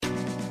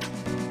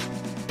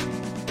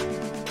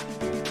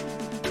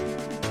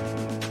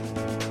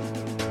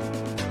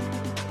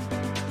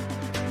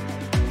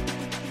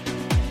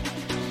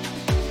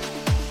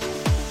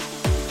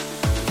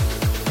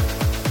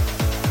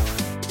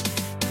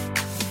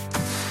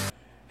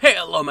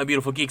Hello, my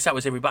beautiful geeks. How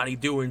is everybody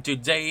doing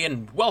today?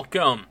 And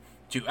welcome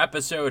to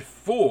episode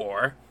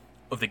 4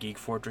 of the Geek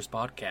Fortress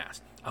podcast.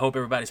 I hope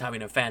everybody's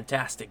having a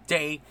fantastic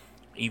day,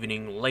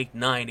 evening, late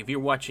night. If you're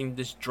watching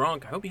this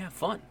drunk, I hope you have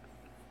fun.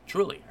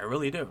 Truly, I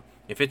really do.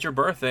 If it's your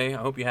birthday, I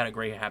hope you had a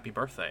great happy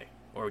birthday.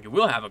 Or you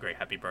will have a great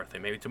happy birthday.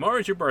 Maybe tomorrow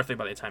is your birthday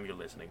by the time you're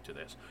listening to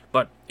this.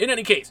 But in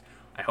any case,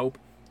 I hope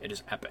it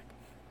is epic.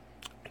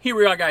 Here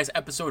we are, guys,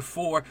 episode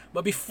 4.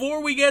 But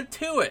before we get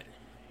to it,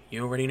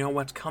 you already know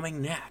what's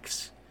coming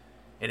next.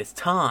 It is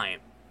time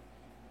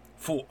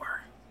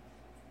for...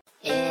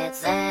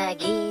 It's a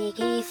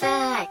geeky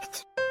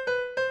fact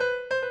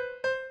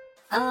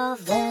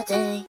of the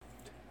day.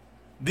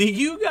 Do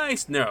you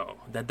guys know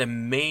that the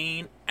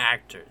main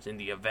actors in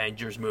the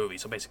Avengers movie,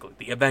 so basically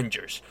the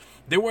Avengers,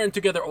 they weren't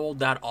together all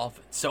that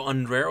often. So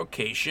on rare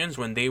occasions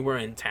when they were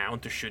in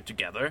town to shoot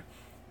together,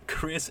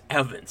 Chris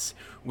Evans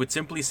would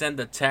simply send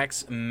a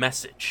text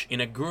message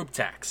in a group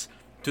text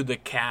to the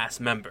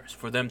cast members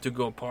for them to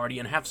go party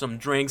and have some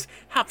drinks,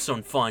 have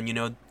some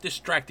fun,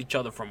 distract each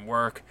other from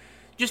work,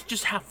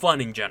 just have fun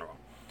in general.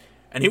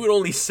 And he would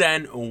only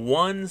send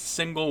one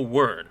single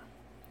word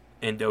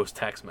in those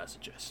text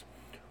messages.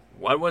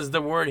 What was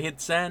the word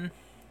he'd send?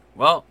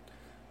 Well,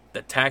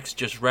 the text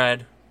just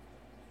read,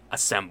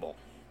 assemble.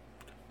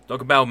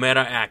 Talk about meta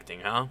acting,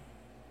 huh?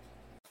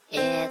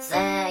 It's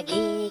a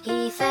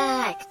geeky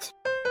fact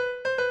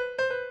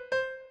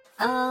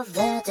of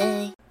the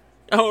day.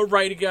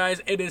 Alrighty, guys,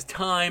 it is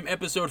time.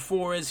 Episode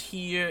 4 is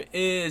here.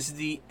 Is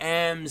the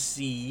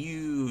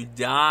MCU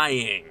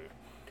dying?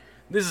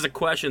 This is a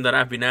question that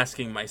I've been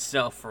asking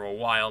myself for a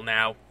while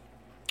now.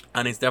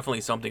 And it's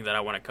definitely something that I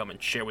want to come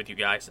and share with you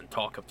guys and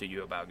talk up to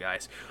you about,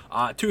 guys.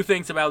 Two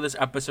things about this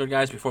episode,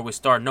 guys, before we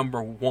start.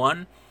 Number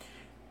one,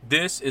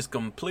 this is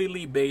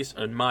completely based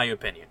on my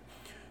opinion.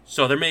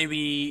 So there may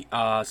be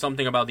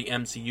something about the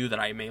MCU that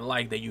I may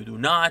like that you do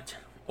not,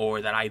 or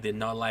that I did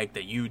not like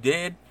that you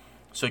did.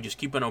 So just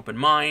keep an open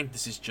mind.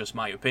 This is just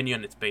my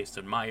opinion. It's based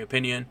on my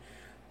opinion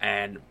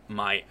and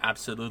my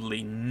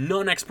absolutely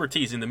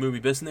non-expertise in the movie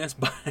business,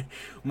 but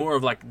more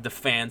of like the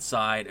fan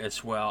side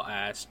as well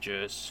as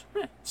just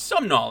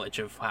some knowledge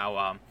of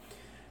how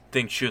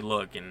things should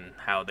look and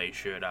how they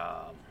should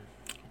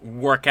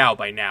work out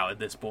by now at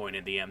this point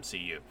in the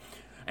MCU.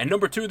 And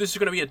number 2, this is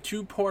going to be a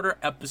 2-parter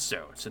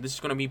episode. So this is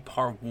going to be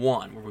part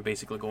 1, where we're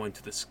basically going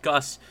to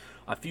discuss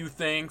a few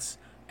things.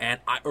 And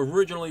I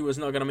originally was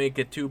not going to make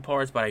it 2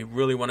 parts, but I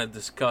really want to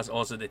discuss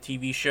also the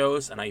TV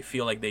shows, and I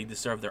feel like they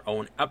deserve their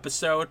own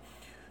episode.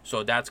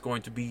 So that's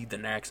going to be the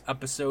next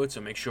episode, so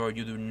make sure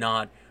you do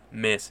not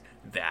miss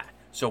that.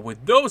 So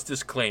with those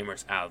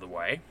disclaimers out of the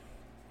way,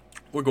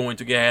 we're going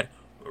to get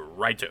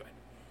right to it.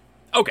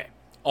 Okay,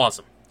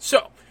 awesome.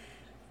 So,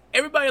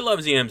 everybody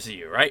loves the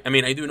MCU, right? I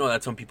mean, I do know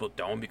that some people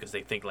don't because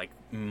they think, like,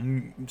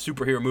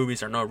 superhero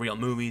movies are not real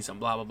movies and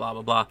blah, blah, blah,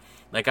 blah, blah.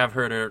 Like, I've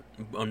heard it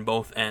on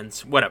both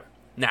ends, whatever.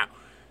 Now,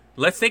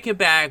 let's take it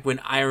back when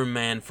Iron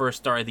Man first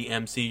started the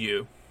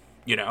MCU,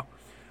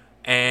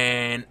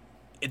 and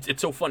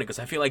it's so funny because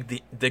I feel like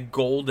the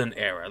golden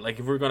era, like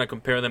if we're going to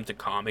compare them to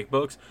comic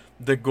books,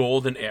 the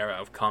golden era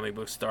of comic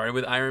books started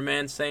with Iron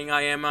Man saying,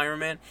 I am Iron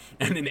Man,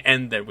 and then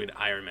ended with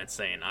Iron Man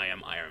saying, I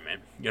am Iron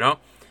Man,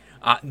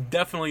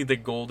 definitely the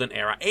golden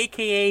era,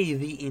 aka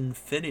the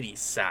Infinity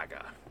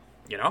Saga,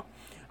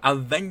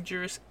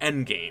 Avengers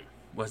Endgame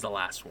was the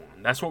last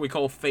one. That's what we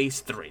call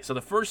Phase 3. So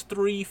the first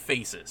 3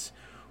 phases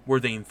were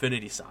the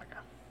Infinity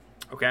Saga.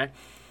 Okay?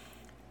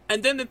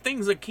 And then the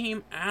things that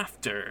came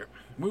after,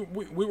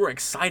 we were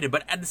excited,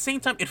 but at the same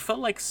time, it felt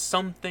like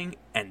something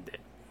ended.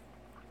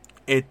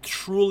 It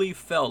truly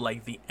felt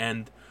like the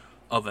end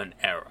of an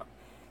era.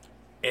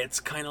 It's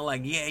kind of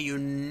like, yeah, you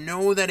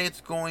know that it's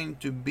going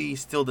to be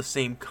still the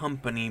same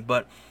company,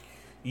 but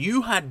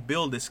you had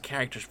built these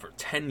characters for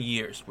 10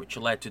 years, which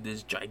led to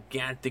this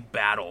gigantic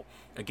battle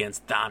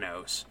against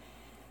Thanos.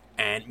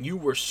 And you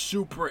were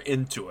super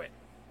into it.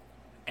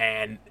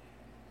 And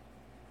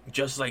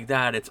just like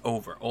that, it's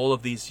over. All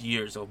of these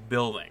years of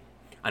building.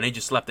 And it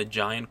just left a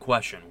giant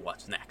question,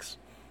 what's next?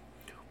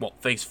 Well,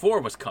 Phase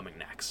 4 was coming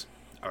next.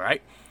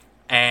 Alright?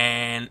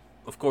 And,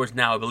 of course,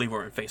 now I believe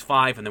we're in Phase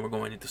 5, and then we're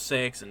going into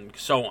 6, and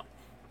so on.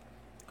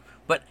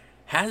 But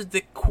has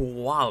the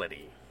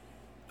quality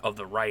of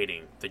the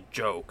writing, the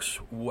jokes,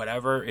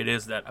 whatever it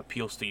is that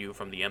appeals to you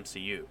from the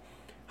MCU,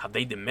 have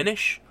they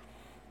diminished?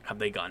 Have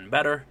they gotten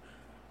better?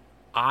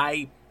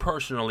 I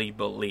personally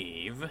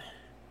believe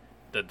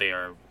that they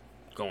are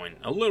going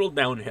a little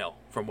downhill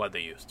from what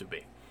they used to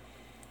be.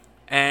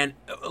 And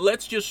we're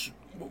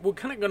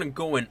kind of going to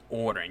go in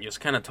order and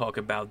just kind of talk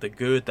about the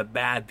good, the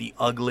bad, the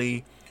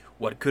ugly,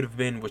 what could have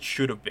been, what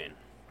should have been.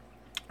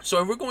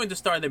 So if we're going to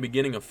start at the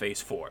beginning of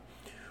Phase 4.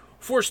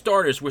 For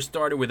starters, we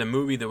started with a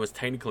movie that was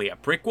technically a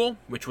prequel,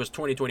 which was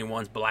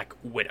 2021's Black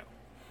Widow.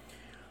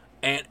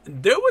 And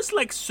there was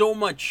like so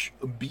much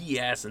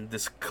BS and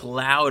this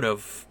cloud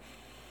of,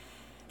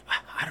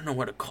 I don't know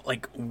what to call,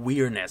 like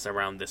weirdness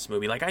around this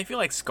movie. Like I feel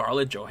like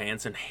Scarlett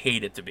Johansson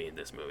hated to be in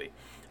this movie.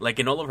 Like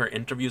in all of her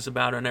interviews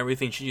about it and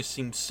everything, she just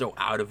seemed so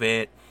out of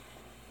it.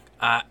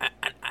 And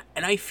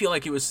And I feel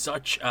like it was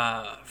such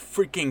a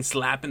freaking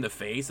slap in the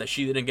face that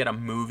she didn't get a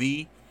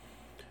movie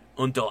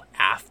until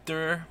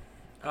after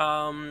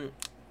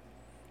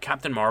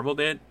Captain Marvel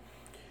did.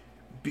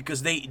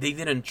 Because they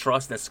didn't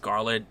trust that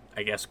Scarlett,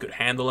 I guess, could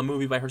handle a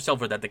movie by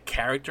herself, or that the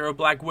character of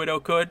Black Widow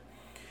could.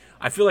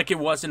 I feel like it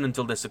wasn't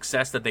until the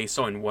success that they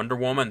saw in Wonder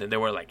Woman that they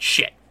were like,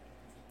 shit,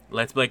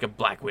 let's make a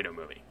Black Widow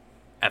movie.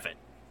 F it.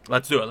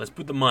 Let's do it. Let's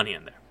put the money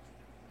in there.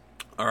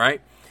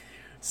 Alright?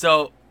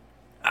 So,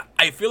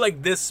 I feel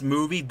like this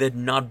movie did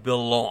not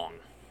belong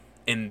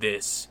in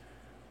this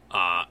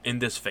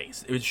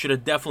phase. It should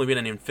have definitely been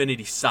an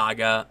Infinity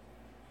Saga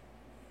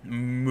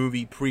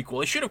movie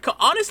prequel. It should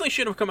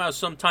have come out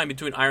sometime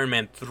between Iron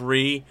Man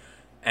 3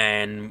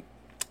 and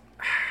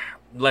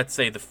let's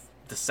say the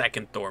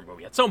second Thor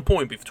movie. At some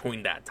point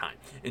between that time,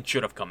 it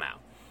should have come out.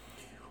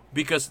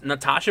 Because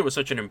Natasha was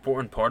such an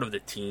important part of the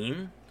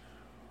team,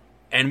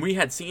 and we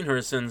had seen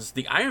her since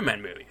the Iron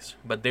Man movies.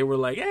 But they were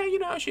like,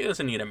 yeah, she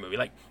doesn't need a movie.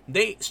 Like,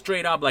 they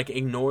straight up, like,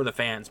 ignore the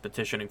fans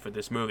petitioning for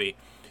this movie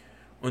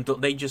until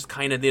they just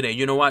kind of did a,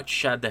 you know what,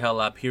 shut the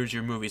hell up, here's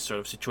your movie sort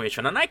of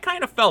situation. And I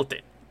kind of felt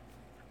it.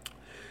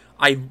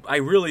 I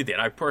really did.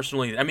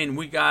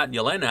 We got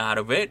Yelena out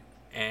of it,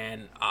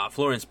 and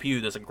Florence Pugh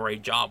does a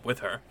great job with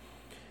her.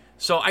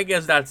 So I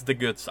guess that's the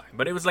good side.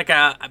 But it was like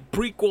a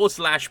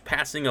prequel /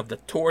 passing of the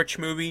torch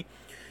movie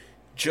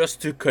just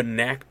to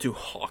connect to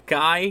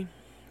Hawkeye.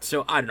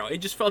 So I don't know. It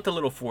just felt a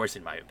little forced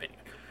in my opinion.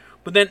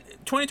 But then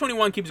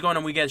 2021 keeps going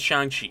and we get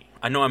Shang-Chi.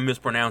 I know I'm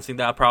mispronouncing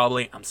that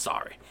probably. I'm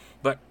sorry.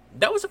 But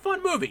that was a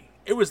fun movie.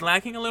 It was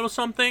lacking a little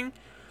something.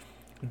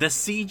 The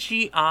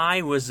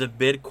CGI was a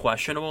bit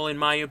questionable in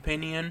my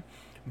opinion,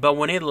 but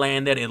when it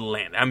landed, it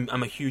landed.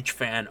 I'm a huge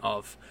fan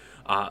of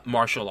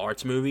martial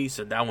arts movies,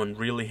 so that one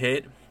really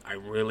hit. I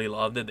really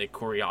loved it. The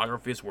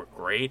choreographies were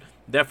great.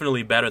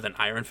 Definitely better than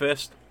Iron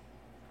Fist.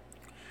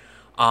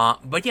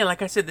 But yeah,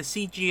 like I said, the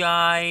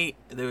CGI,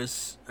 there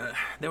was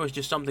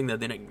just something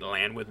that didn't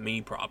land with me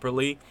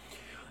properly.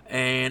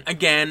 And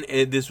again,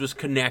 this was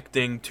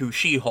connecting to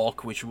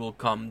She-Hulk, which will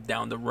come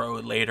down the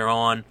road later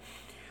on,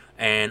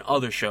 and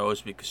other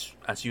shows, because,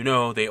 as you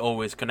know, they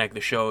always connect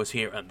the shows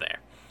here and there.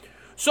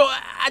 So,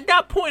 at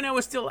that point, I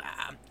was still...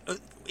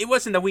 it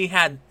wasn't that we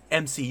had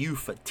MCU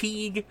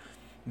fatigue,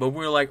 but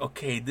we were like,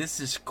 okay,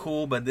 this is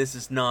cool, but this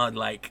is not,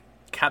 like,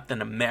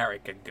 Captain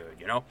America good,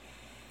 you know?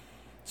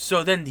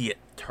 So then the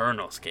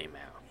Eternals came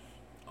out.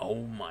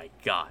 Oh my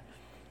god.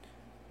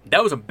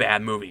 That was a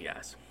bad movie,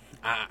 guys.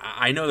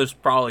 I know there's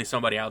probably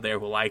somebody out there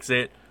who likes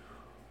it,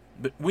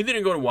 but we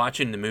didn't go to watch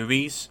it in the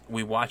movies.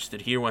 We watched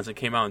it here once it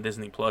came out on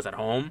Disney Plus at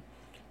home.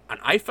 And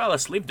I fell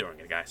asleep during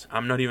it, guys.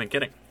 I'm not even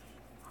kidding.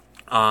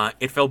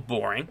 It felt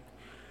boring.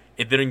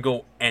 It didn't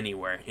go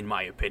anywhere, in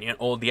my opinion.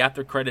 All the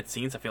after-credit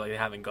scenes, I feel like they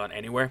haven't gone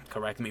anywhere.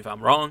 Correct me if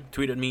I'm wrong.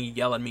 Tweet at me,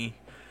 yell at me.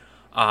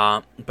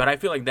 But I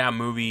feel like that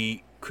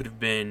movie could have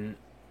been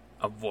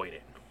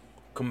avoided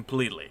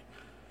completely.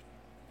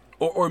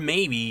 Or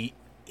maybe...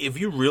 if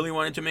you really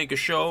wanted to make a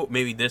show,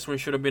 maybe this one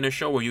should have been a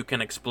show where you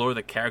can explore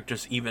the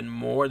characters even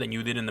more than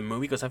you did in the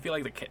movie. Because I feel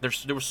like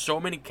there were so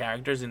many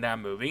characters in that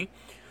movie.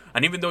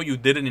 And even though you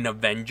did it in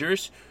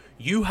Avengers,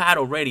 you had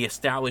already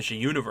established a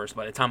universe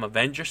by the time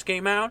Avengers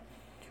came out.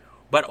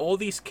 But all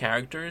these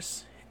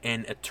characters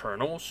in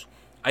Eternals,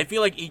 I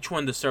feel like each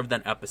one deserved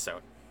an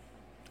episode.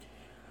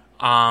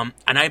 And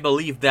I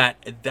believe that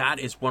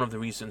is one of the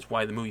reasons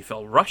why the movie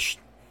felt rushed.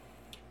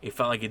 It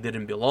felt like it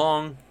didn't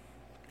belong.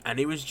 And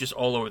it was just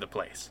all over the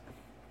place.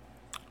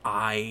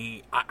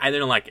 I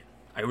didn't like it.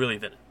 I really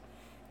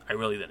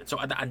didn't. So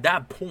at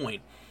that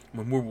point,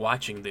 when we're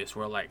watching this,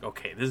 we're like,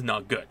 okay, this is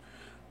not good.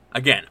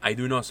 Again, I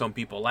do know some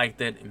people liked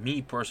it.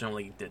 Me,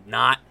 personally, did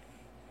not.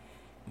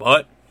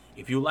 But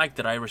if you liked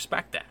it, I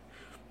respect that.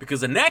 Because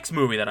the next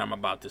movie that I'm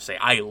about to say,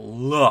 I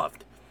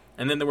loved.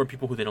 And then there were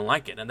people who didn't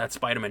like it. And that's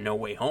Spider-Man No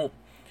Way Home.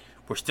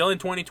 We're still in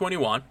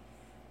 2021.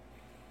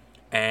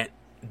 And...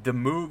 the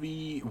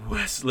movie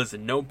was,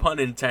 listen, no pun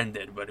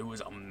intended, but it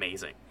was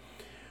amazing.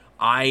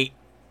 I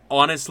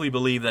honestly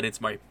believe that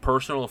it's my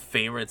personal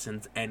favorite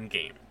since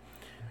Endgame.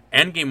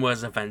 Endgame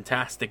was a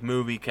fantastic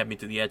movie, kept me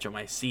to the edge of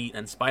my seat,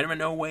 and Spider-Man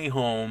No Way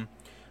Home,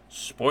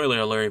 spoiler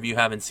alert if you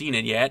haven't seen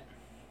it yet,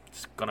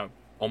 it's gonna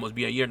almost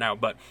be a year now,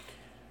 but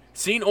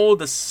seeing all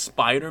the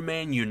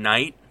Spider-Man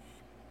unite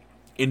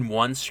in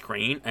one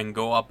screen and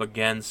go up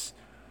against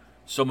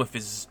some of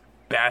his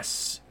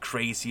best,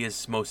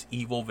 craziest, most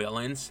evil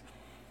villains,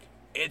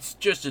 it's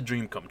just a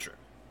dream come true.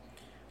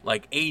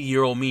 Like,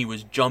 8-year-old me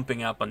was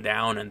jumping up and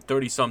down, and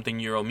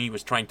 30-something-year-old me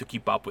was trying to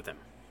keep up with him.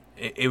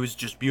 It was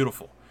just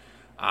beautiful.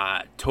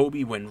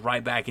 Toby went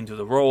right back into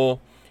the role.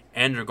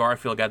 Andrew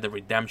Garfield got the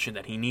redemption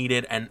that he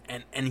needed, and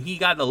he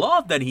got the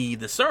love that he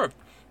deserved.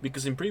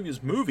 Because in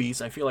previous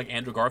movies, I feel like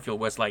Andrew Garfield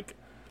was like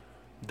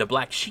the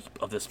black sheep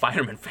of the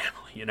Spider-Man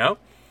family, you know?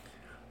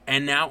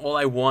 And now all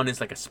I want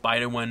is like a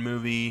Spider-Man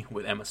movie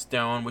with Emma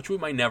Stone, which we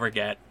might never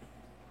get.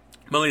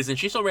 But listen,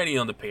 she's already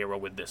on the payroll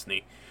with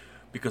Disney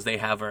because they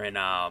have her in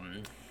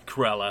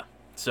Cruella.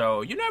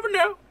 So you never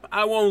know.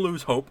 I won't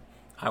lose hope.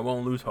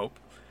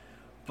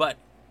 But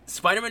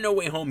Spider-Man No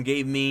Way Home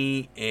gave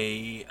me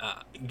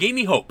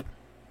hope.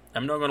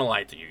 I'm not gonna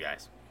lie to you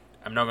guys.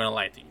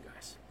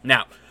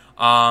 Now,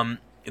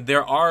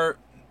 there are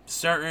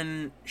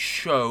certain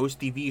shows,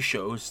 TV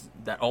shows,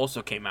 that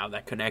also came out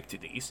that connect to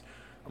these,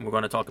 and we're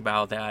going to talk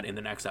about that in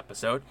the next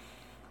episode.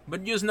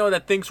 But just know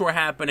that things were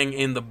happening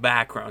in the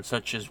background,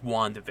 such as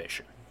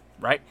WandaVision,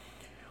 right?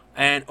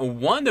 And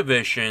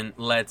WandaVision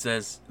leads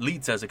us,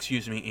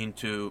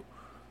 into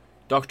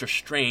Doctor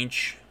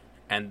Strange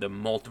and the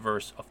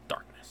Multiverse of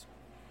Darkness.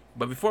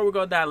 But before we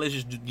go to that, let's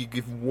just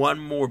give one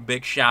more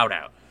big shout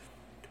out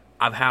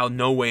of how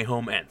No Way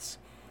Home ends.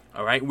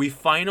 Alright, we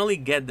finally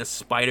get the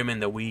Spider-Man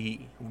that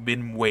we've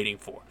been waiting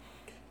for.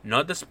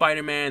 Not the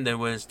Spider-Man that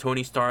was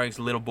Tony Stark's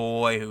little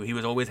boy, who he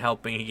was always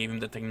helping, he gave him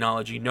the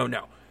technology. No.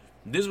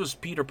 This was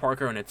Peter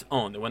Parker on its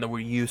own, the one that we're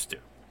used to.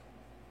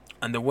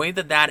 And the way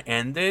that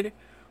ended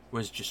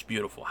was just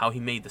beautiful. How he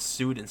made the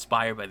suit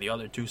inspired by the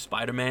other two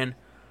Spider-Man.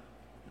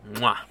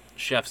 Mwah,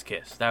 chef's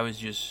kiss. That was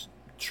just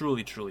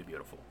truly, truly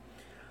beautiful.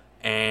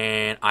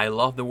 And I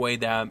love the way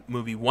that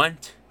movie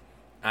went.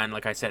 And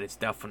like I said, it's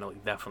definitely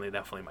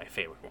my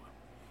favorite one.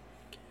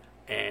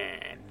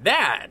 And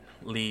that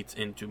leads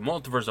into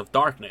Multiverse of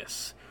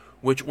Darkness,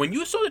 which when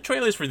you saw the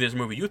trailers for this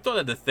movie, you thought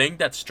that the thing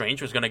that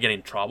Strange was going to get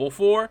in trouble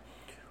for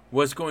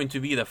was going to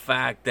be the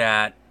fact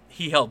that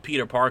he held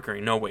Peter Parker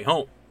in No Way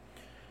Home.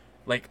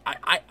 Like,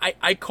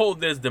 I call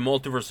this the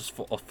Multiverse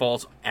of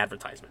false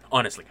advertisement.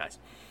 Honestly, guys.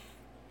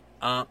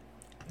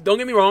 Don't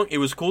get me wrong, it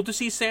was cool to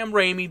see Sam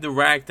Raimi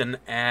direct and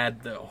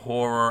add the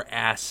horror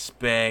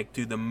aspect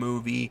to the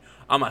movie.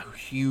 I'm a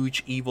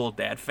huge Evil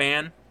Dead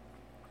fan,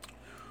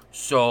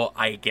 so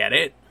I get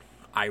it.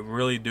 I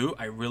really do.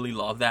 I really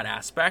love that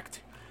aspect,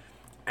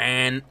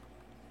 and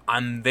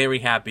I'm very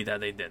happy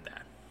that they did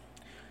that.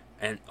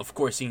 And of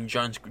course, seeing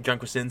John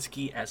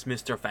Krasinski as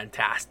Mr.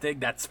 Fantastic,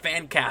 that's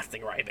fan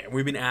casting right there.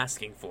 We've been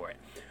asking for it.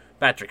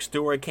 Patrick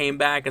Stewart came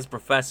back as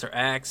Professor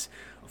X.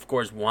 Of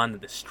course,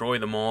 wanted to destroy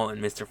them all,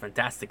 and Mr.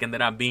 Fantastic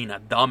ended up being a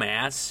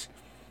dumbass.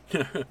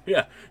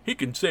 Yeah, he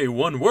can say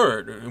one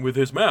word with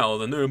his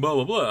mouth, and then blah,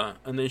 blah, blah.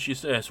 And then she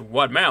says,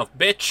 what mouth,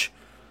 bitch?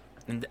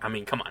 And, I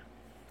mean, come on.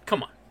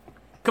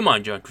 Come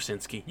on, John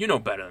Krasinski. You know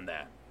better than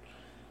that.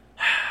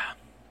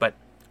 But,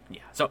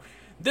 yeah. So,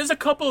 there's a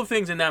couple of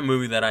things in that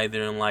movie that I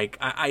didn't like.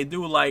 I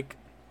do like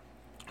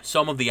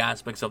some of the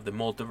aspects of the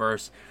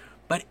multiverse,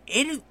 but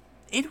it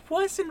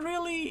wasn't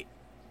really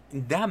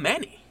that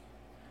many.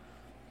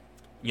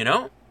 You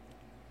know?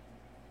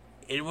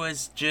 It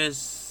was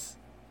just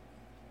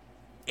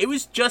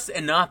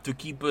enough to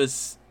keep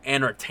us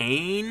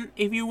entertained,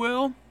 if you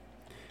will.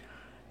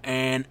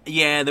 And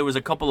yeah, there was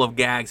a couple of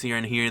gags here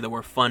and here that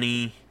were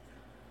funny.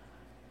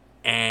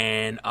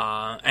 And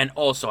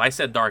also, I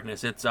said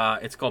darkness. It's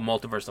called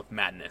Multiverse of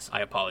Madness.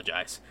 I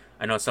apologize.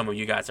 I know some of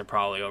you guys are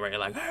probably already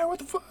like, hey, what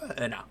the fuck?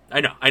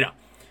 I know.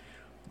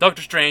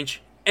 Doctor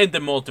Strange and the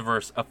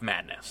Multiverse of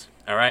Madness.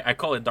 All right, I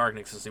call it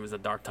darkness because it was a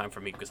dark time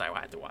for me because I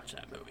had to watch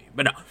that movie.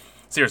 But no,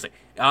 seriously,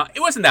 it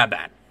wasn't that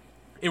bad.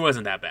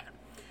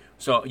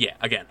 So yeah,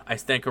 again, I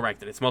stand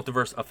corrected. It's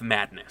Multiverse of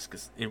Madness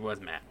because it was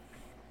mad.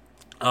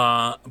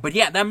 But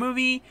yeah, that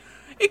movie,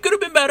 it could have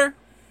been better,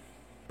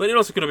 but it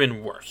also could have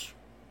been worse.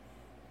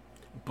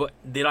 But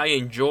did I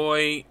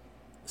enjoy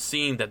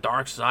seeing the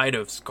dark side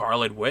of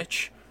Scarlet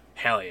Witch?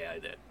 Hell yeah, I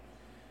did.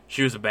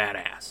 She was a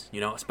badass,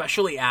 you know,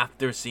 especially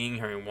after seeing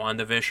her in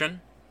WandaVision.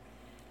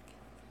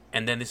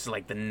 And then this is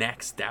like the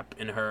next step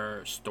in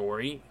her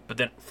story. But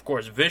then, of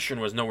course, Vision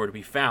was nowhere to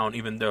be found,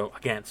 even though,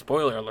 again,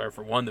 spoiler alert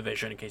for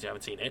WandaVision in case you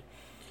haven't seen it.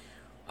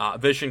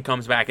 Vision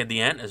comes back at the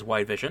end as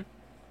White Vision.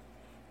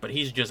 But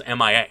he's just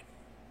MIA.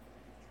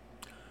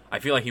 I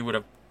feel like he would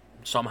have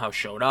somehow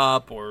showed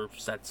up or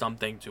said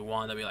something to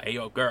Wanda, be like, hey,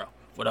 yo, girl,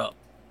 what up?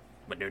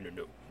 But no.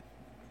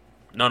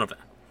 None of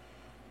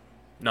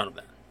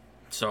that.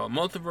 So,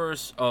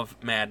 Multiverse of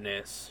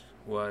Madness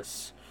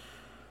was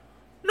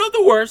not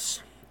the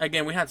worst.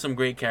 Again, we had some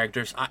great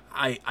characters.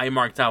 I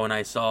marked out when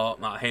I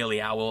saw Haley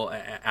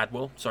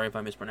Atwell, sorry if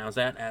I mispronounced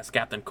that, as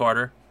Captain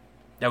Carter.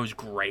 That was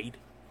great.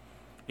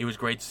 It was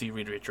great to see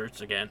Reed Richards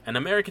again. And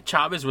America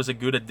Chavez was a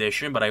good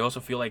addition, but I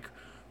also feel like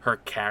her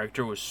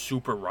character was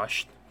super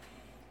rushed.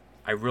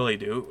 I really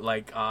do.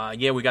 Like,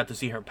 yeah, we got to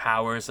see her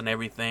powers and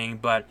everything,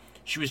 but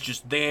she was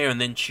just there,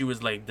 and then she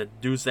was like the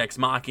Deus Ex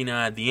Machina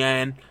at the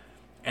end,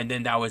 and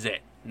then that was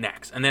it.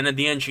 Next. And then at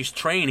the end, she's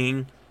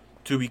training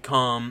to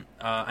become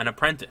an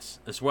apprentice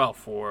as well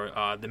for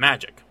the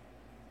magic.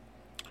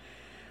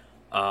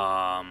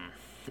 I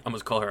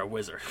almost call her a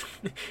wizard.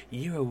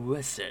 You're a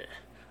wizard,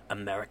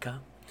 America.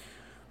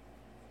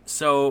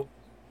 So,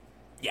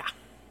 yeah.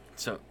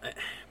 So,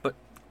 but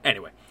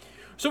anyway.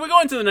 So we go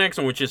into the next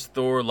one, which is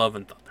Thor: Love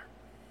and Thunder.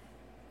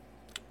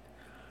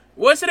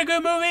 Was it a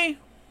good movie?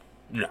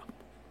 No.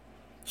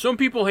 Some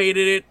people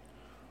hated it.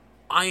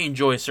 I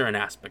enjoy certain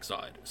aspects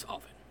of it.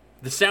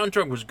 The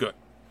soundtrack was good.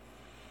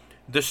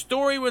 The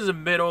story was a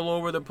bit all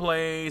over the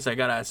place. I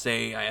gotta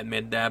say, I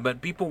admit that.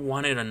 But people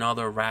wanted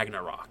another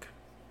Ragnarok.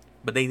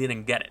 But they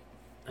didn't get it.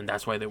 And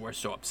that's why they were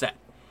so upset.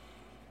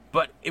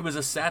 But it was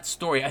a sad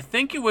story. I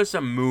think it was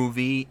a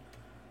movie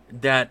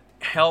that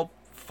helped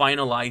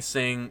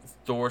finalizing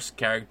Thor's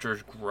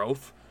character's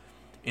growth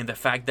in the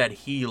fact that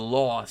he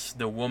lost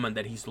the woman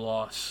that he's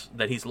loved,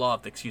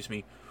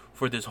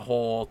 for this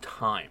whole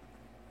time.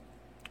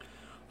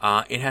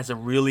 It has a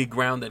really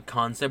grounded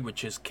concept,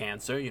 which is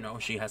cancer. You know,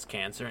 she has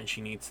cancer and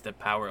she needs the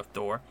power of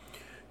Thor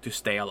to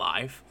stay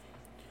alive.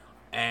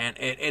 And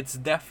it's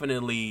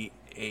definitely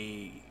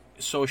a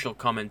social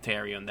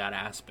commentary on that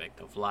aspect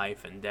of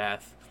life and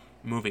death,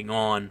 moving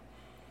on,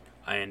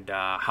 and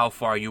how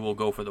far you will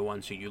go for the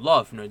ones who you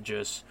love. Not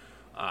just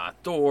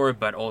Thor,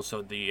 but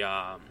also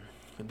the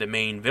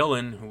main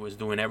villain who was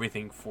doing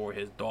everything for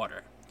his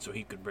daughter so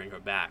he could bring her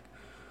back.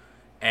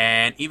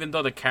 And even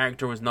though the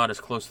character was not as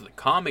close to the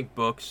comic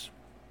books,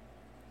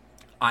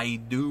 I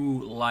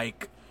do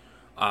like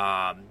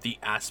the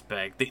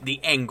aspect, the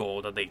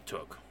angle that they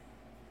took.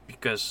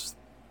 Because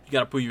you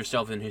gotta put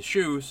yourself in his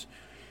shoes.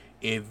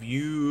 If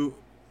you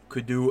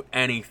could do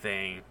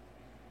anything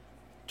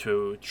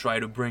to try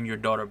to bring your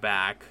daughter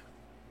back,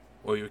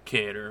 or your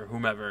kid, or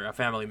whomever, a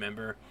family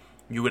member,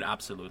 you would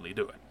absolutely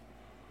do it.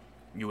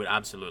 You would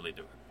absolutely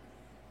do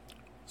it.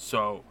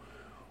 So,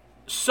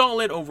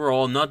 solid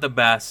overall, not the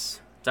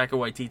best. Taika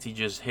Waititi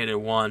just hit it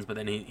once, but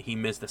then he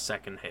missed the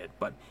second hit.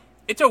 But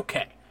it's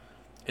okay.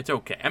 It's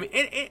okay. I mean,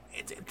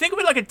 think of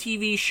it like a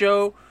TV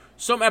show.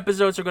 Some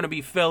episodes are going to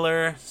be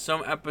filler.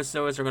 Some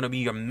episodes are going to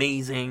be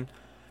amazing.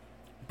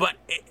 But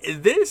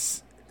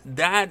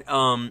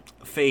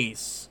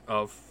phase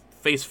of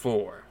Phase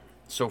 4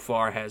 so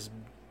far has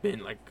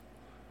been like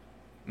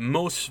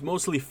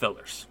mostly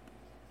fillers.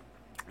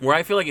 Where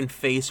I feel like in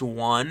Phase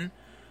 1,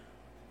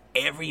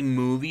 every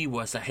movie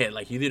was a hit.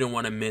 Like, you didn't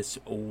want to miss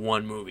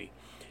one movie.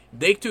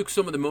 They took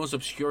some of the most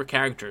obscure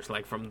characters,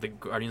 like from the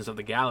Guardians of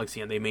the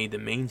Galaxy, and they made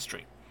them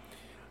mainstream.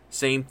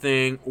 Same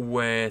thing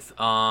with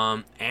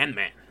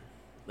Ant-Man.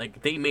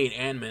 Like, they made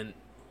Ant-Man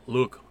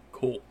look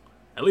cool.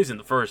 At least in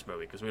the first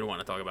movie, because we don't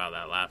want to talk about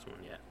that last one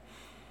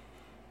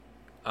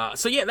yet.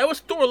 So yeah, that was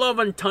Thor Love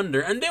and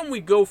Thunder. And then we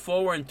go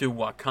forward into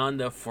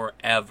Wakanda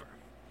Forever.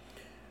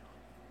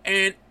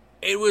 And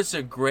it was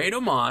a great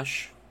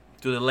homage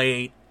to the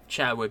late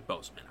Chadwick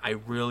Boseman. I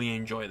really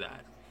enjoy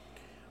that.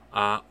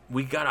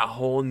 We got a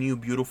whole new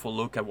beautiful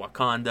look at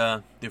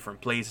Wakanda,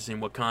 different places in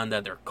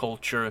Wakanda, their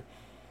culture,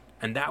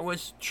 and that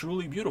was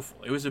truly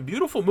beautiful. It was a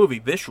beautiful movie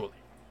visually.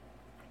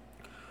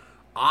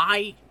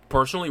 I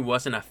personally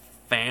wasn't a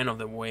fan of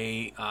the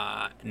way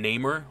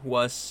Namor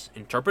was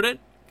interpreted.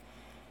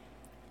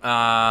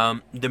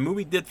 The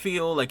movie did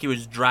feel like it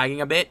was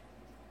dragging a bit,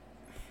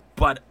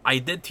 but I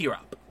did tear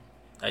up.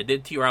 I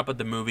did tear up at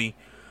the movie.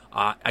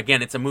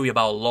 Again, it's a movie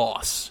about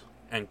loss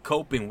and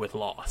coping with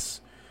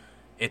loss.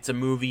 It's a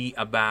movie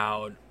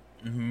about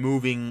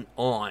moving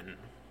on,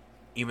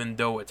 even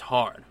though it's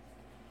hard.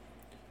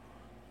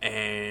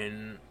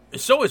 And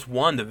so is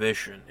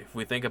WandaVision. If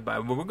we think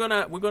about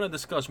it, we're gonna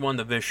discuss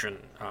WandaVision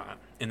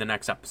in the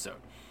next episode.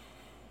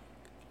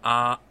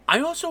 I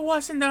also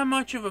wasn't that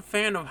much of a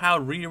fan of how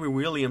Riri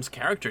Williams'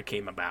 character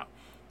came about.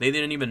 They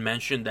didn't even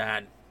mention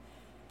that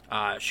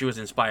she was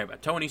inspired by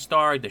Tony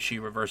Stark, that she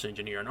reverse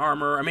engineered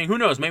armor. I mean, who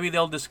knows? Maybe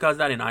they'll discuss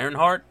that in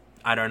Ironheart.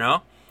 I don't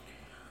know.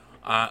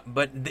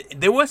 But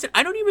there wasn't.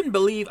 I don't even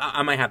believe.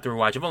 I might have to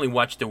rewatch. I've only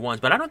watched it once,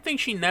 but I don't think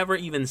she never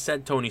even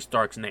said Tony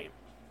Stark's name.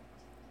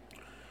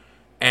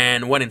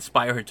 And what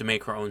inspired her to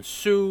make her own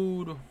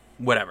suit,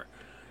 whatever.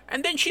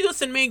 And then she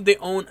doesn't make the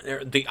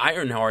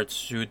Ironheart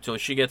suit till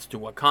she gets to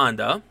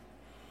Wakanda.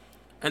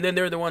 And then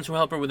they're the ones who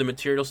help her with the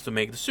materials to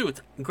make the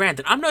suits.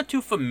 Granted, I'm not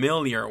too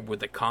familiar with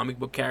the comic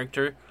book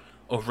character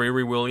of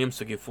Riri Williams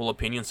to give full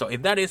opinion. So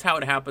if that is how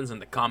it happens in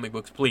the comic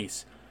books,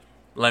 please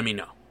let me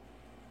know.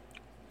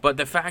 But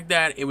the fact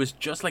that it was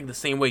just like the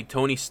same way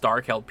Tony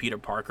Stark helped Peter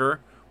Parker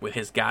with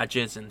his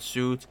gadgets and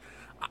suits,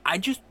 I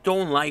just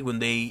don't like when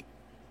they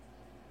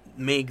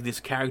make these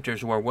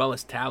characters who are well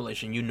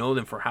established and you know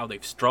them for how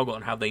they've struggled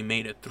and how they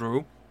made it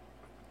through,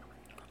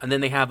 and then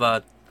they have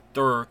a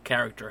third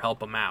character help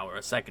them out, or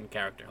a second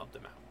character help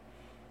them out.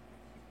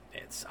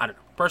 I don't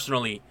know.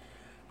 Personally,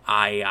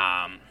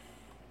 I'm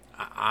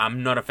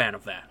not a fan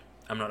of that.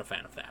 I'm not a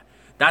fan of that.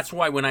 That's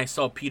why when I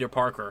saw Peter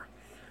Parker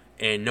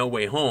in No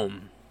Way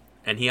Home,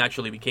 and he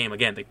actually became,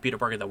 again, the Peter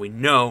Parker that we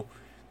know,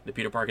 the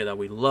Peter Parker that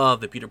we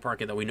love, the Peter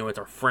Parker that we know as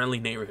our friendly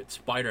neighborhood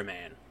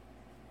Spider-Man,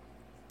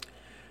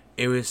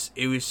 it was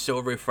so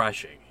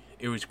refreshing.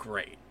 It was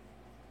great.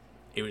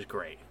 It was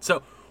great.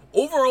 So,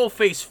 overall,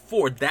 Phase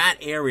 4, that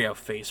area of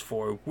Phase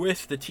 4,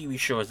 with the TV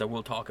shows that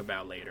we'll talk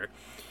about later,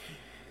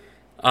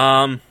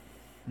 not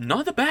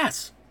the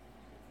best.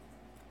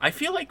 I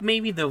feel like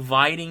maybe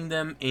dividing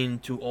them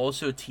into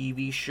also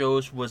TV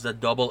shows was a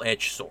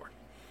double-edged sword.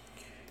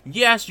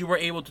 Yes, you were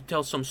able to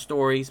tell some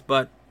stories,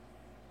 but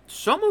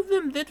some of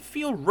them did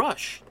feel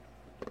rushed.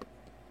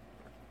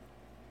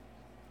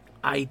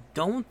 I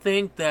don't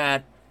think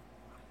that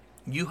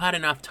you had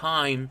enough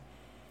time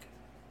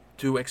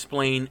to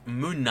explain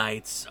Moon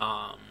Knight's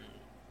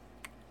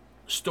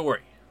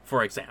story,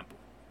 for example.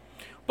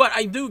 But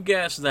I do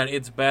guess that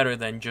it's better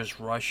than just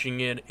rushing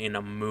it in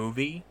a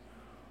movie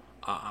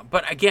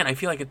But again, I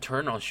feel like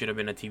Eternal should have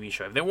been a TV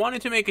show. If they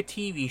wanted to make a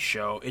TV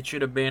show, it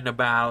should have been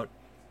about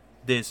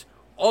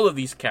all of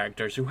these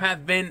characters who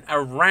have been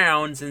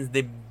around since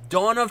the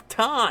dawn of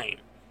time,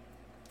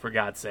 for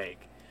God's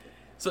sake.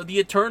 So the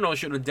Eternal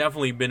should have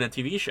definitely been a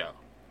TV show.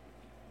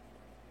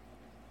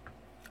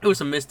 It was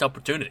a missed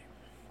opportunity.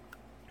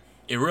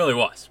 It really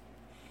was.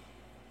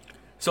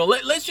 So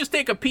let's just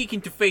take a peek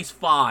into Phase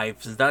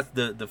 5, since that's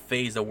the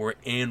phase that we're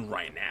in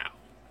right now.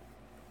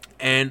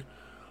 And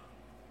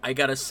I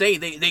gotta say,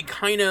 they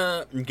kind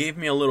of gave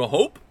me a little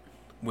hope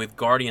with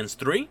Guardians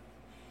 3.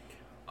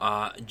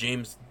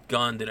 James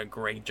Gunn did a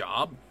great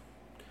job.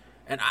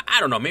 And I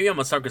don't know, maybe I'm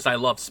a sucker because I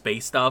love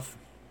space stuff.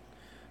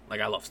 Like,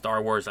 I love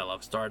Star Wars, I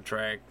love Star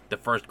Trek. The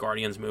first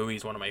Guardians movie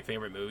is one of my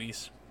favorite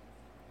movies.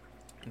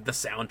 The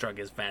soundtrack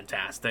is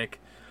fantastic.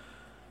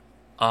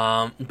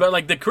 But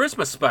like the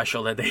Christmas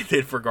special that they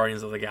did for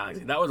Guardians of the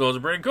Galaxy, that was also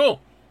pretty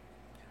cool.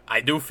 I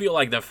do feel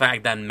like the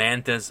fact that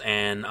Mantis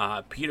and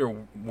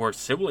Peter were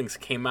siblings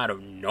came out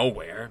of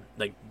nowhere.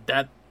 Like,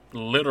 that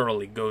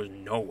literally goes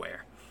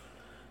nowhere.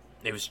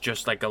 It was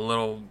just like a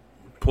little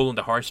pulling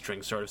the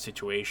heartstrings sort of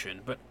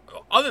situation. But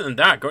other than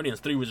that, Guardians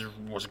 3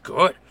 was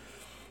good.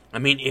 I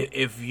mean,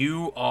 if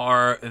you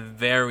are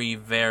very,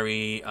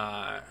 very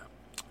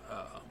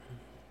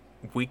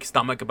weak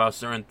stomach about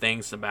certain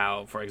things,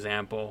 about, for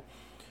example,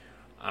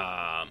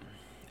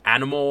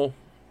 animal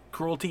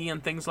cruelty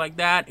and things like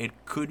that, it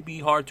could be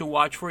hard to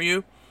watch for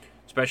you,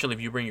 especially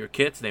if you bring your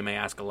kids. They may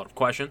ask a lot of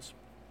questions.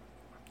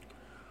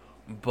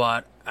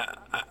 But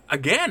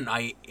again,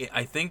 I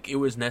think it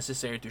was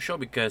necessary to show,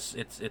 because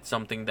it's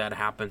something that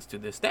happens to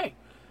this day,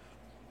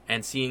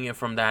 and seeing it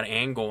from that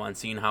angle and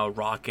seeing how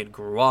Rocket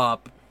grew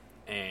up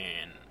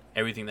and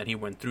everything that he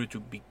went through to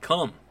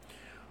become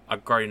a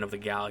Guardian of the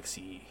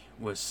Galaxy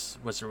was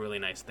a really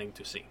nice thing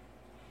to see.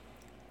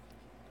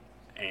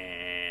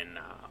 And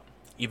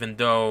even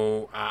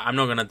though I'm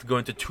not going to go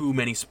into too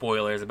many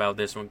spoilers about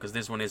this one, because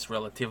this one is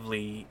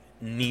relatively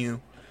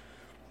new,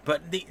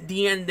 but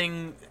the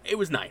ending, it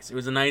was nice. It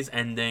was a nice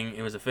ending.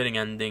 It was a fitting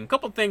ending. A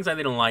couple things I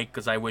didn't like,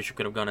 because I wish it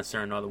could have gone a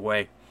certain other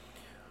way.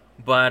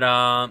 But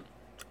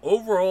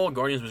overall,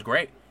 Guardians was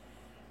great.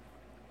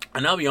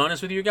 And I'll be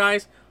honest with you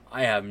guys,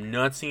 I have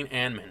not seen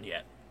Ant-Man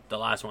yet, the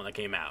last one that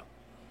came out.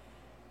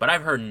 But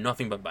I've heard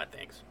nothing but bad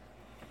things.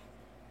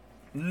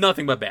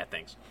 Nothing but bad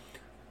things.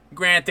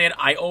 Granted,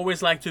 I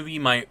always like to be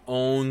my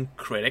own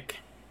critic.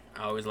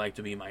 I always like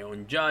to be my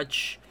own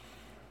judge.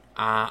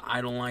 I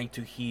don't like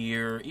to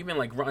hear, even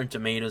like Rotten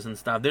Tomatoes and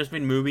stuff. There's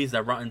been movies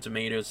that Rotten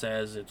Tomatoes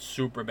says it's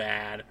super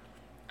bad,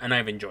 and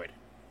I've enjoyed it.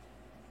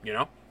 You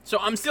know? So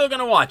I'm still going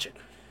to watch it.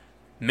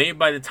 Maybe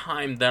by the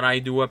time that I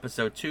do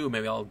episode 2,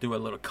 maybe I'll do a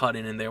little cut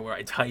in there where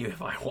I tell you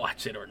if I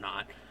watch it or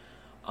not.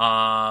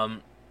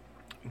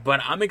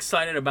 But I'm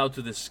excited about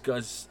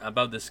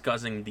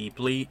discussing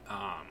deeply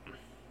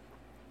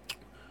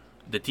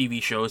the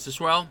TV shows as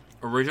well.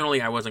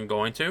 Originally, I wasn't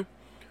going to,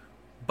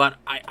 but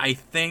I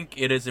think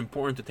it is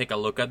important to take a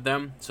look at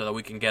them so that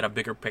we can get a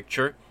bigger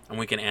picture and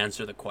we can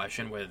answer the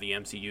question whether the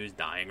MCU is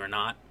dying or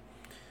not.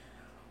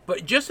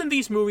 But just in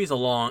these movies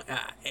alone,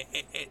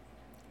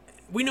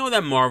 we know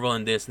that Marvel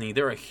and Disney,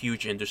 they're a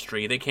huge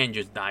industry. They can't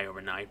just die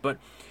overnight. But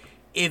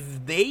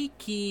if they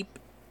keep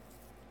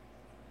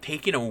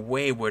taking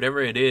away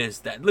whatever it is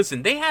that...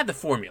 Listen, they had the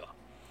formula.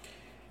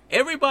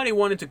 Everybody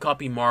wanted to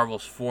copy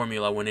Marvel's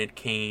formula when it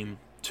came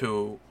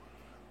to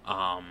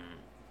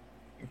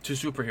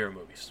superhero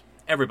movies.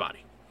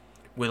 Everybody.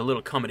 With a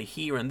little comedy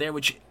here and there,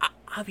 which,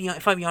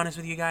 if I be honest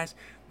with you guys,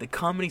 the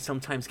comedy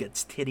sometimes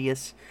gets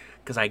tedious.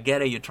 Because I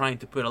get it, you're trying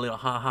to put a little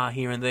ha-ha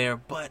here and there,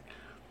 but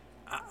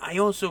I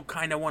also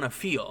kind of want to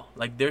feel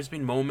like there's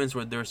been moments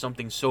where there's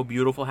something so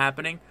beautiful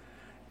happening,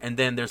 and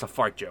then there's a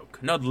fart joke.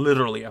 Not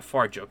literally a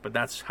fart joke, but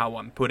that's how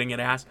I'm putting it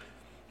as.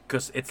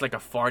 Because it's like a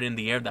fart in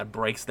the air that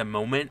breaks the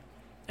moment,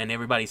 and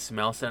everybody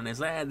smells it and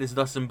is like, this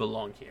doesn't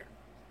belong here.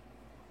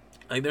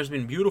 Like, there's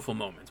been beautiful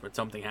moments where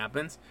something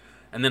happens,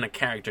 and then a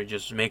character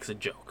just makes a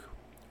joke,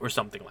 or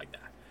something like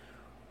that.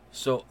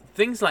 So,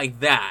 things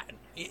like that,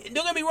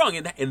 don't get me wrong,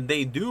 and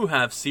they do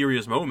have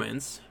serious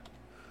moments,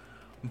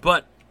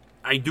 but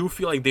I do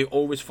feel like they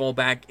always fall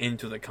back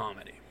into the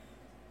comedy.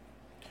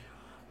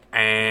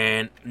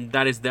 And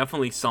that is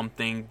definitely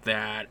something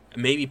that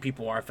maybe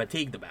people are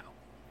fatigued about.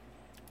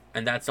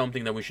 And that's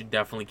something that we should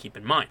definitely keep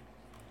in mind.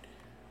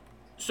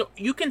 So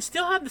you can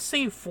still have the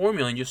same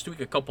formula and just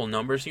tweak a couple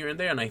numbers here and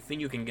there, and I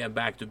think you can get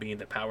back to being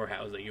the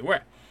powerhouse that you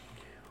were.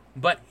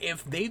 But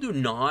if they do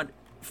not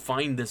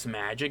find this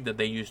magic that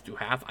they used to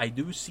have, I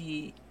do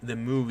see the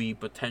movies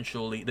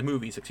potentially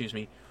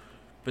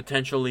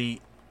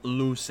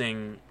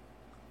losing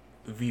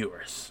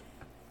viewers.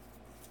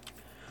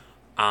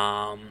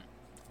 I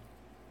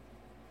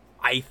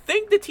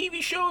think the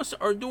TV shows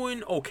are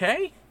doing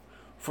okay.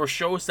 For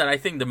shows that I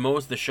think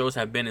the shows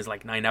have been is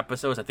like 9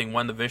 episodes. I think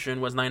WandaVision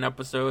was 9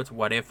 episodes.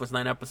 What If was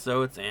 9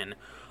 episodes. And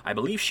I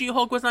believe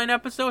She-Hulk was 9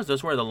 episodes.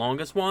 Those were the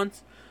longest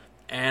ones.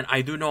 And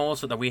I do know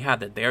also that we have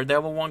the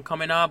Daredevil one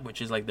coming up,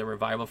 which is like the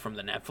revival from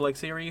the Netflix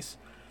series.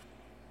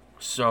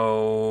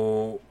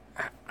 So,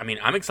 I mean,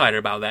 I'm excited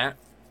about that.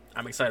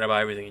 I'm excited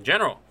about everything in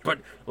general. But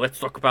let's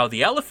talk about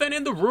the elephant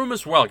in the room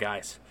as well,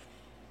 guys.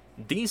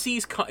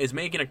 DC is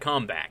making a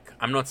comeback.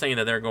 I'm not saying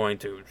that they're going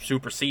to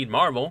supersede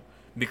Marvel,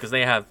 because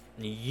they have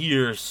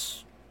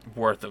years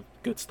worth of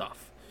good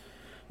stuff.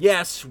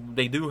 Yes,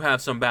 they do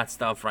have some bad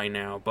stuff right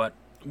now, but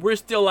we're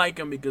still like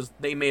them because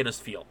they made us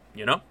feel,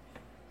 you know?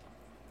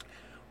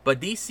 But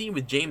DC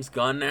with James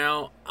Gunn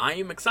now, I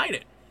am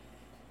excited.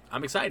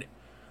 I'm excited.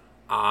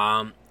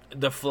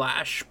 The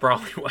Flash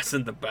probably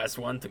wasn't the best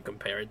one to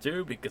compare it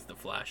to, because The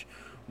Flash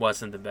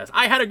wasn't the best.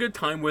 I had a good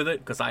time with it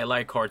because I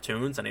like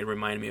cartoons, and it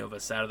reminded me of a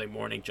Saturday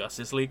morning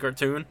Justice League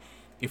cartoon,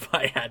 if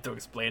I had to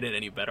explain it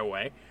any better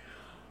way.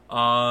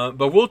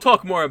 But we'll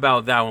talk more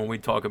about that when we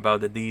talk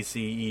about the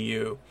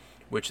DCEU,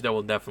 which there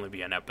will definitely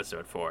be an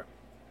episode for.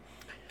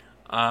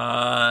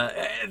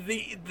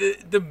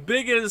 The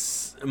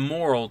biggest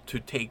moral to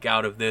take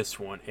out of this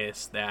one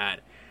is that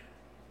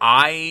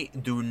I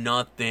do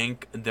not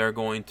think they're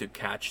going to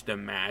catch the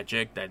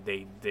magic that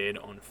they did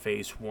on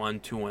Phase 1,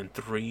 2, and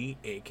 3,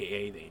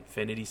 aka the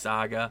Infinity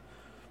Saga,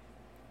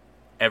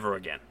 ever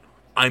again.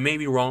 I may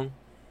be wrong.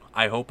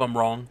 I hope I'm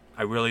wrong.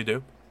 I really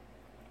do.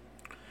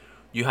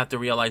 You have to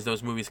realize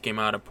those movies came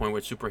out at a point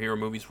where superhero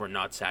movies were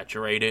not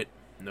saturated.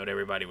 Not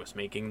everybody was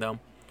making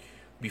them.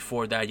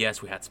 Before that,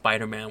 yes, we had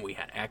Spider-Man, we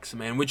had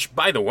X-Men, which,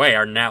 by the way,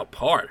 are now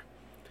part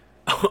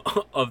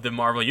of the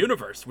Marvel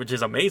Universe, which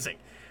is amazing.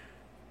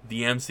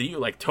 The MCU,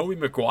 like Tobey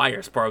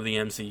Maguire's part of the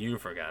MCU,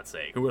 for God's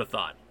sake. Who would have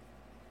thought?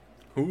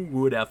 Who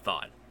would have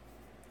thought?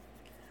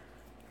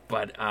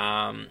 But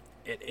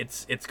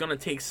it's going to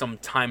take some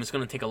time. It's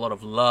going to take a lot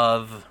of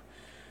love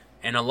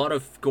and a lot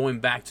of going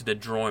back to the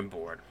drawing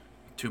board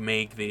to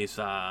make these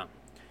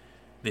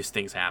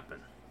things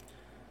happen.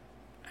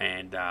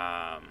 And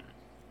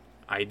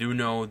I do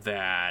know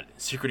that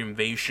Secret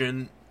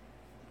Invasion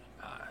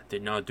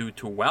did not do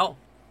too well.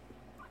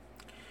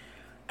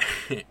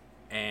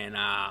 And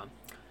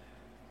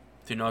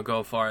to not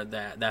go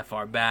that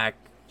far back,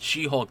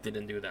 She-Hulk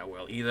didn't do that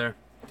well either.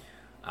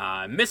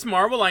 Miss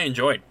Marvel, I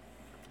enjoyed.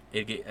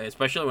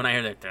 Especially when I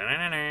heard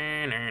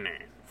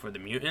that for the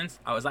mutants.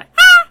 I was like,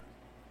 ah!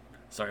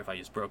 Sorry if I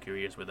just broke your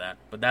ears with that.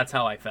 But that's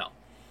how I felt.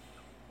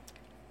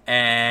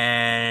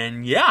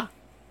 And yeah.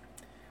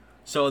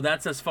 So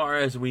that's as far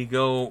as we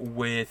go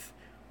with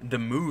the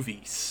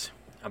movies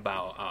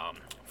about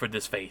for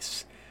this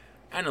phase.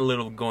 And a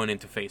little going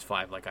into Phase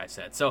 5, like I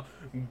said. So,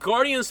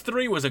 Guardians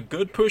 3 was a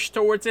good push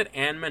towards it.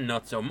 Ant-Man,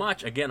 not so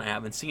much. Again, I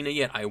haven't seen it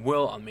yet. I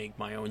will. I'll make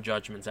my own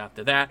judgments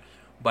after that.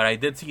 But I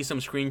did see some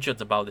screenshots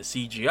about the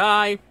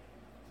CGI.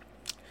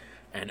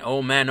 And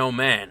oh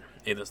man,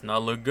 it does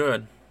not look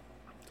good.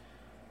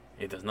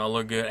 It does not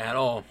look good at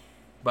all.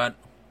 But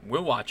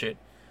we'll watch it.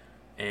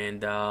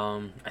 And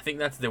I think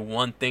that's the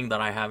one thing that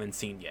I haven't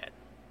seen yet,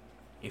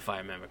 if I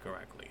remember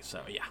correctly.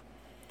 So, yeah.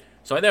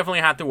 So, I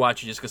definitely have to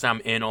watch it just because I'm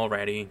in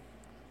already.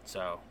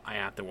 So, I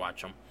have to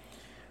watch them.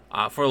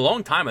 For a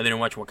long time, I didn't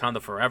watch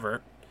Wakanda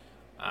Forever.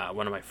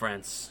 One of my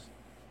friends,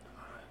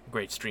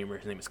 great streamer,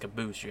 his name is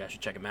Caboose. You guys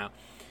should check him out.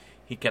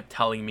 He kept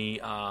telling me,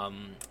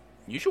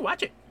 you should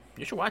watch it.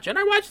 You should watch it. And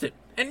I watched it.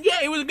 And yeah,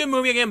 it was a good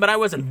movie again, but I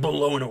wasn't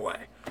blown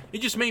away.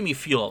 It just made me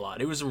feel a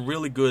lot. It was a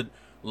really good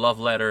love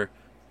letter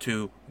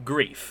to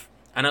grief.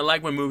 And I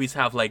like when movies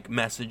have, like,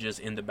 messages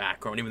in the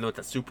background. Even though it's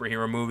a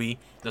superhero movie,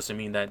 doesn't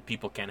mean that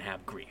people can't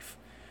have grief.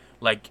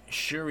 Like,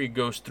 Shuri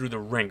goes through the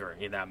ringer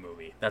in that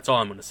movie. That's all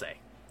I'm going to say.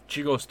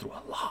 She goes through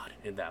a lot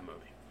in that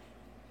movie.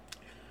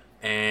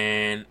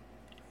 And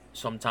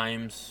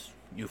sometimes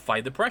you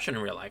fight depression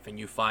in real life, and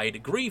you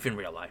fight grief in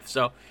real life.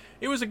 So,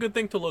 it was a good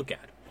thing to look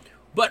at.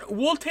 But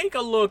we'll take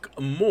a look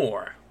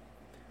more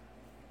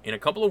in a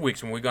couple of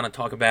weeks when we're going to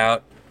talk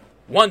about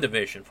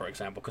WandaVision, for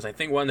example. Because I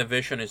think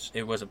WandaVision,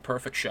 it was a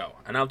perfect show.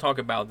 And I'll talk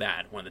about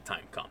that when the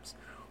time comes.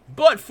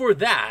 But for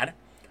that,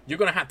 you're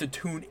going to have to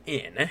tune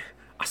in.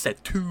 I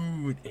said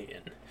tune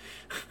in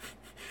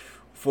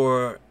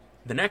for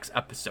the next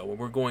episode where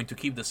we're going to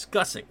keep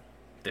discussing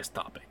this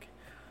topic.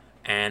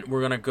 And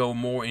we're going to go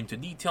more into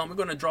detail. We're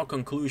going to draw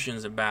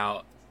conclusions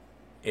about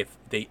if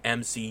the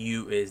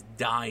MCU is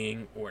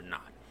dying or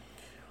not.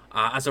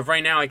 As of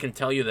right now, I can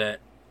tell you that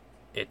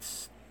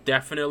it's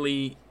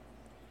definitely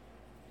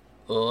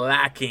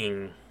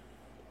lacking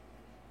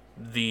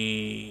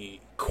the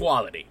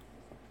quality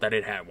that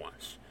it had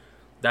once.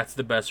 That's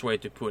the best way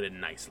to put it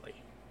nicely.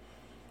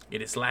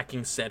 It is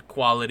lacking said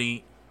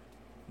quality,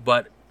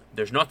 but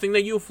there's nothing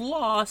that you've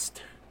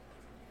lost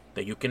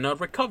that you cannot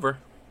recover.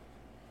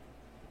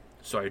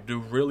 So I do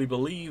really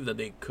believe that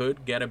they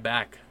could get it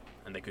back,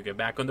 and they could get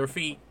back on their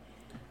feet,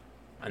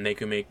 and they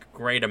could make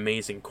great,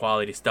 amazing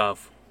quality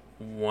stuff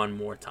one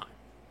more time.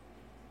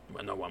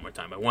 Well, not one more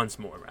time, but once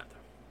more, rather.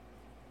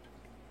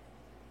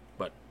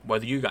 But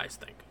what do you guys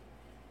think?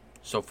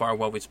 So far,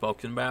 what we've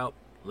spoken about,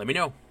 let me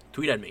know.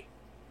 Tweet at me.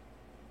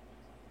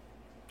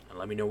 And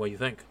let me know what you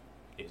think.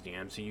 Is the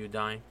MCU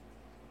dying?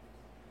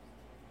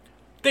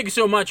 Thank you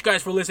so much,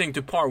 guys, for listening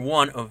to part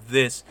 1 of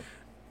this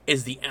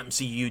Is the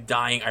MCU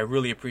Dying. I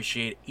really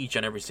appreciate each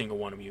and every single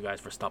one of you guys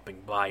for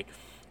stopping by.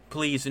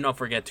 please do not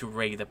forget to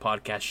rate the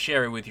podcast,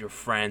 share it with your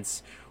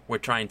friends. We're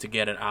trying to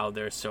get it out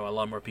there so a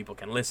lot more people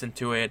can listen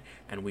to it,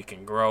 and we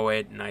can grow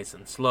it nice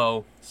and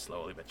slowly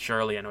but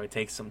surely. I know it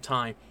takes some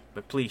time,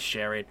 but please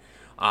share it.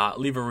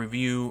 Leave a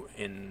review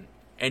in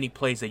any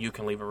place that you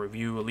can leave a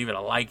review. Leave it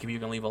a like if you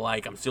can leave a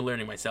like. I'm still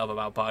learning myself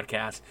about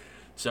podcasts.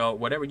 So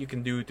whatever you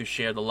can do to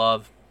share the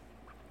love,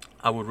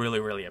 I would really,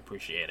 really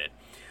appreciate it.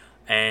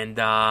 And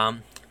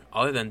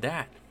other than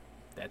that,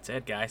 that's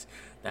it, guys.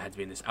 That has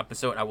been this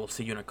episode. I will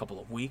see you in a couple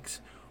of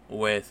weeks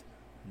with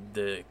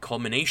the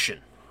culmination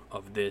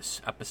of this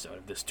episode,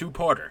 of this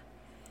two-parter,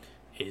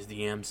 is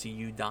the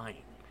MCU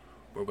Dying.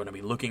 We're going to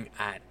be looking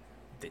at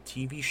the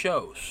TV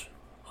shows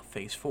of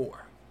Phase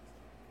 4.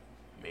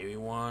 Maybe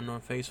one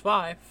on Phase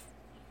 5.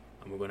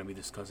 And we're going to be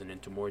discussing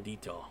into more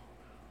detail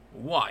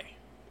why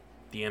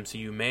the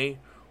MCU may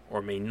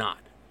or may not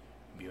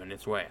be on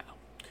its way out.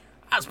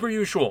 As per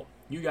usual,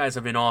 you guys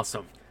have been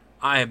awesome.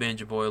 I have been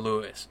your boy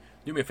Lewis.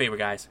 Do me a favor,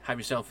 guys. Have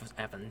yourself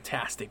a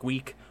fantastic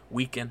week,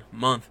 weekend,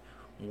 month,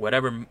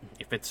 whatever.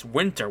 If it's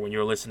winter when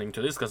you're listening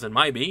to this, because it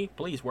might be,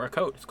 please wear a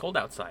coat. It's cold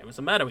outside. What's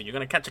the matter with you? You're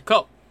going to catch a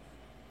cold.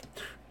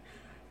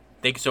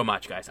 Thank you so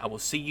much, guys. I will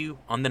see you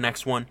on the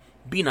next one.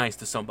 Be nice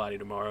to somebody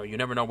tomorrow. You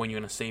never know when you're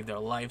going to save their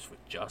lives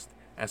with just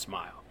a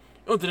smile.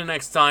 Until the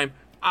next time,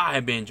 I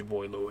have been your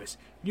boy Lewis.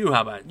 You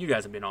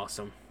guys have been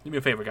awesome. Do me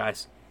a favor,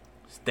 guys.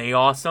 Stay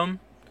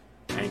awesome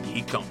and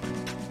keep coming.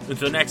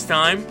 Until next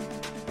time,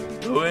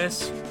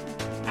 Lewis